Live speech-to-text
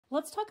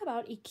Let's talk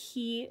about a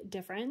key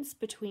difference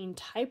between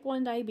type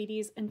 1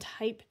 diabetes and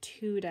type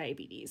 2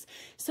 diabetes.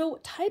 So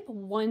type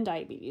 1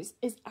 diabetes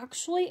is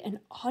actually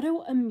an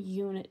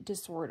autoimmune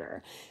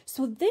disorder.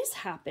 So this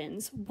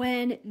happens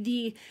when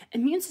the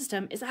immune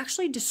system is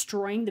actually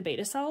destroying the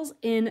beta cells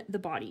in the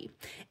body.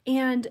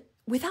 And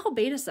without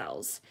beta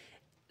cells,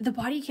 the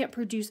body can't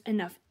produce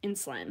enough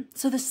insulin.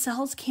 So the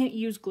cells can't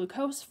use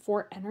glucose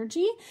for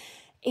energy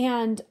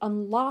and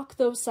unlock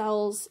those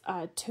cells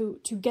to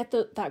get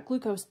that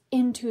glucose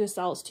into the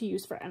cells to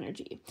use for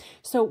energy.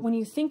 So when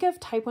you think of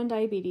type 1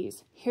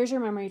 diabetes, here's your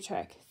memory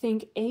trick.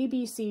 Think A,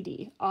 B, C,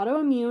 D,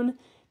 autoimmune,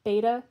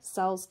 beta,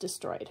 cells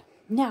destroyed.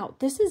 Now,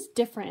 this is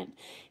different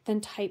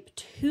than type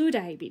 2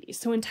 diabetes.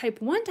 So in type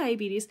 1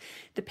 diabetes,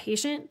 the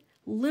patient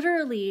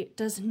literally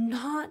does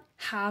not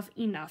have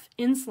enough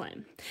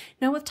insulin.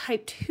 Now with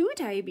type 2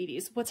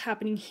 diabetes, what's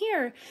happening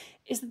here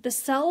is that the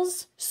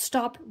cells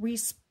stop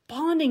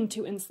responding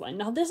to insulin.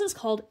 Now this is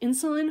called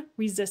insulin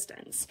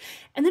resistance.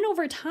 And then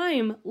over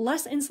time,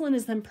 less insulin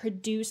is then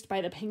produced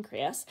by the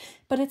pancreas,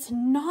 but it's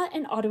not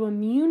an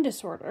autoimmune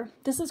disorder.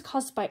 This is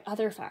caused by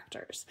other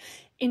factors.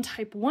 In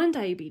type 1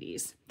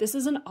 diabetes, this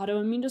is an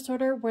autoimmune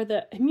disorder where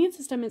the immune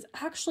system is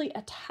actually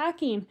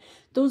attacking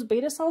those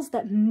beta cells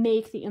that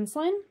make the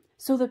insulin.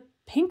 So the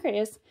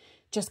pancreas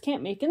just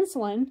can't make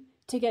insulin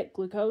to get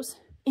glucose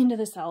into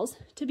the cells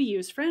to be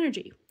used for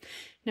energy.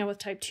 Now with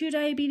type 2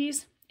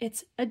 diabetes,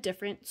 it's a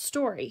different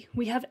story.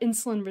 We have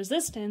insulin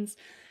resistance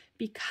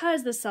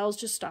because the cells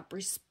just stop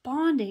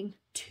responding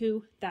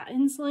to that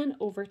insulin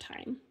over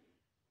time.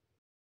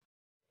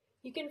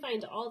 You can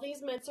find all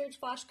these MedSurge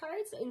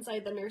flashcards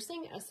inside the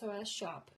Nursing SOS shop.